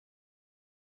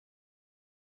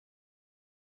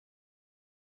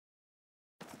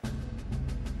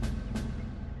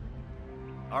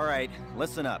All right,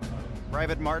 listen up.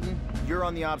 Private Martin, you're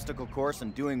on the obstacle course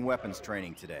and doing weapons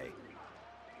training today.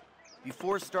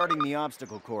 Before starting the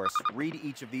obstacle course, read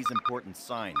each of these important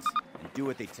signs and do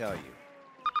what they tell you.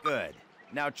 Good.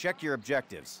 Now check your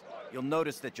objectives. You'll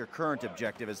notice that your current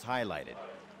objective is highlighted.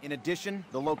 In addition,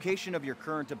 the location of your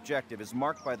current objective is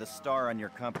marked by the star on your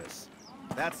compass.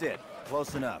 That's it.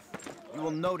 Close enough. You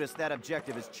will notice that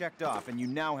objective is checked off and you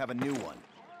now have a new one.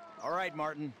 All right,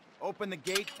 Martin. Open the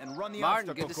gate and run the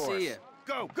obstacle course. Martin, good to see you.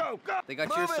 Go, go, go! They got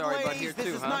Move your it, sorry butt ladies. here too,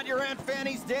 This is huh? not your Aunt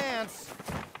Fanny's dance.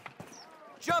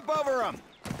 Jump over them.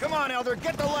 Come on, Elder,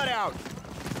 get the lead out.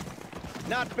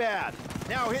 Not bad.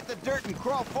 Now hit the dirt and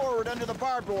crawl forward under the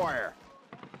barbed wire.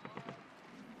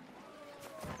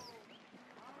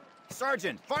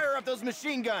 Sergeant, fire up those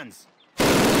machine guns.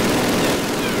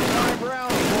 5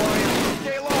 rounds, boys.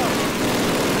 Stay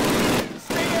low.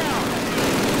 Stay down.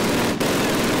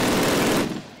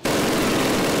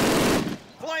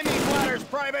 Fly me ladders,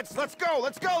 privates. Let's go,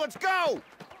 let's go, let's go!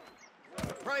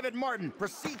 Private Martin,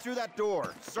 proceed through that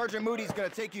door. Sergeant Moody's gonna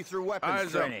take you through weapons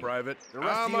Eyes training. up, Private. The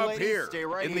rest I'm of you up ladies, here, stay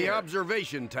right in here. the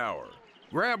observation tower.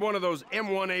 Grab one of those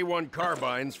M1A1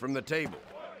 carbines from the table.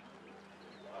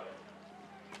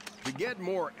 To get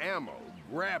more ammo,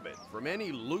 grab it from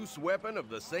any loose weapon of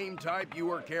the same type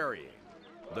you are carrying.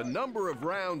 The number of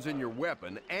rounds in your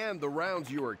weapon and the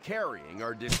rounds you are carrying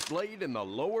are displayed in the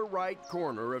lower right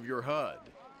corner of your HUD.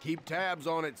 Keep tabs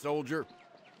on it, soldier.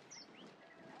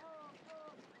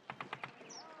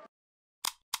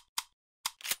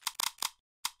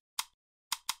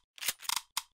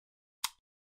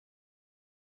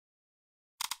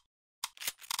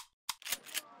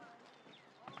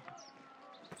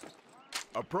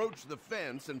 Approach the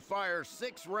fence and fire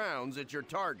 6 rounds at your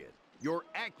target. Your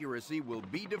accuracy will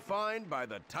be defined by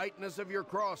the tightness of your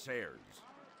crosshairs.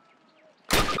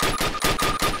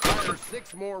 Fire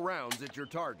 6 more rounds at your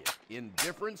target, in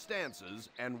different stances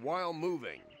and while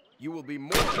moving. You will be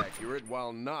more accurate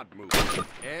while not moving,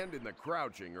 and in the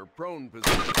crouching or prone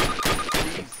position.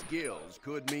 These skills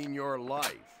could mean your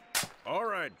life. All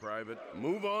right, Private,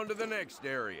 move on to the next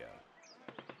area.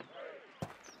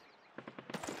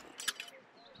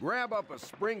 Grab up a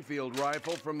Springfield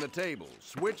rifle from the table,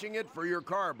 switching it for your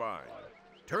carbine.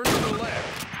 Turn to the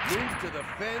left, move to the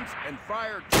fence, and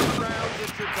fire 2 rounds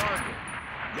at your target.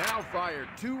 Now fire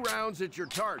 2 rounds at your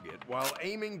target while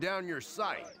aiming down your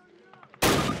sight.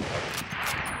 All right,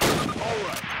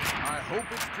 I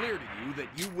hope it's clear to you that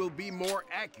you will be more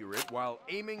accurate while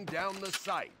aiming down the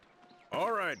sight.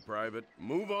 All right, Private,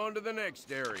 move on to the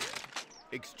next area.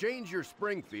 Exchange your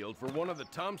Springfield for one of the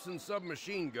Thompson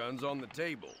submachine guns on the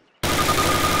table.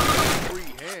 With 3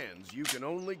 hands, you can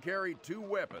only carry 2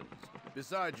 weapons,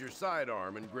 besides your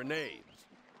sidearm and grenades.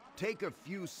 Take a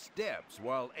few steps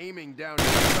while aiming down your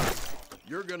sight.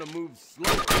 You're gonna move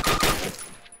slowly.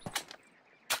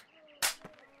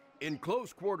 In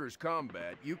close quarters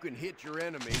combat, you can hit your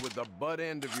enemy with the butt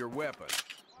end of your weapon.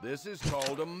 This is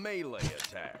called a melee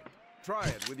attack. Try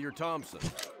it with your Thompson.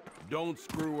 Don't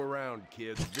screw around,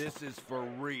 kids. This is for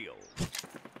real.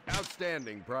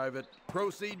 Outstanding, Private.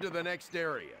 Proceed to the next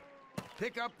area.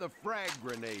 Pick up the frag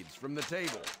grenades from the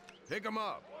table. Pick them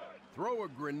up. Throw a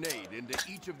grenade into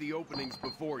each of the openings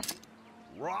before you.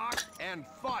 Rock and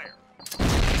fire.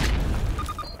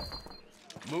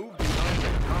 Move behind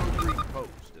the concrete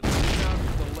post and lean out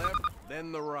to the left,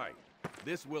 then the right.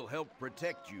 This will help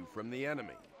protect you from the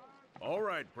enemy. All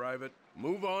right, Private.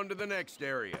 Move on to the next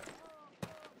area.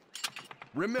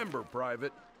 Remember,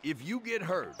 Private, if you get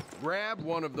hurt, grab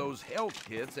one of those health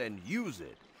kits and use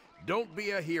it. Don't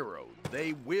be a hero.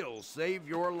 They will save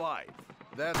your life.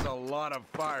 That's a lot of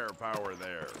firepower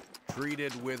there. Treat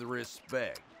it with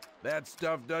respect. That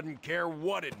stuff doesn't care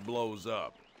what it blows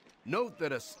up. Note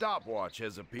that a stopwatch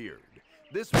has appeared.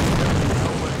 This will tell you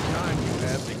how much time you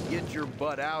have to get your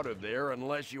butt out of there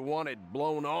unless you want it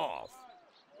blown off.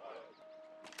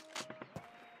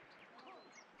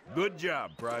 Good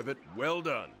job, Private. Well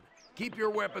done. Keep your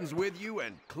weapons with you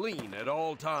and clean at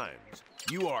all times.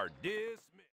 You are dismissed.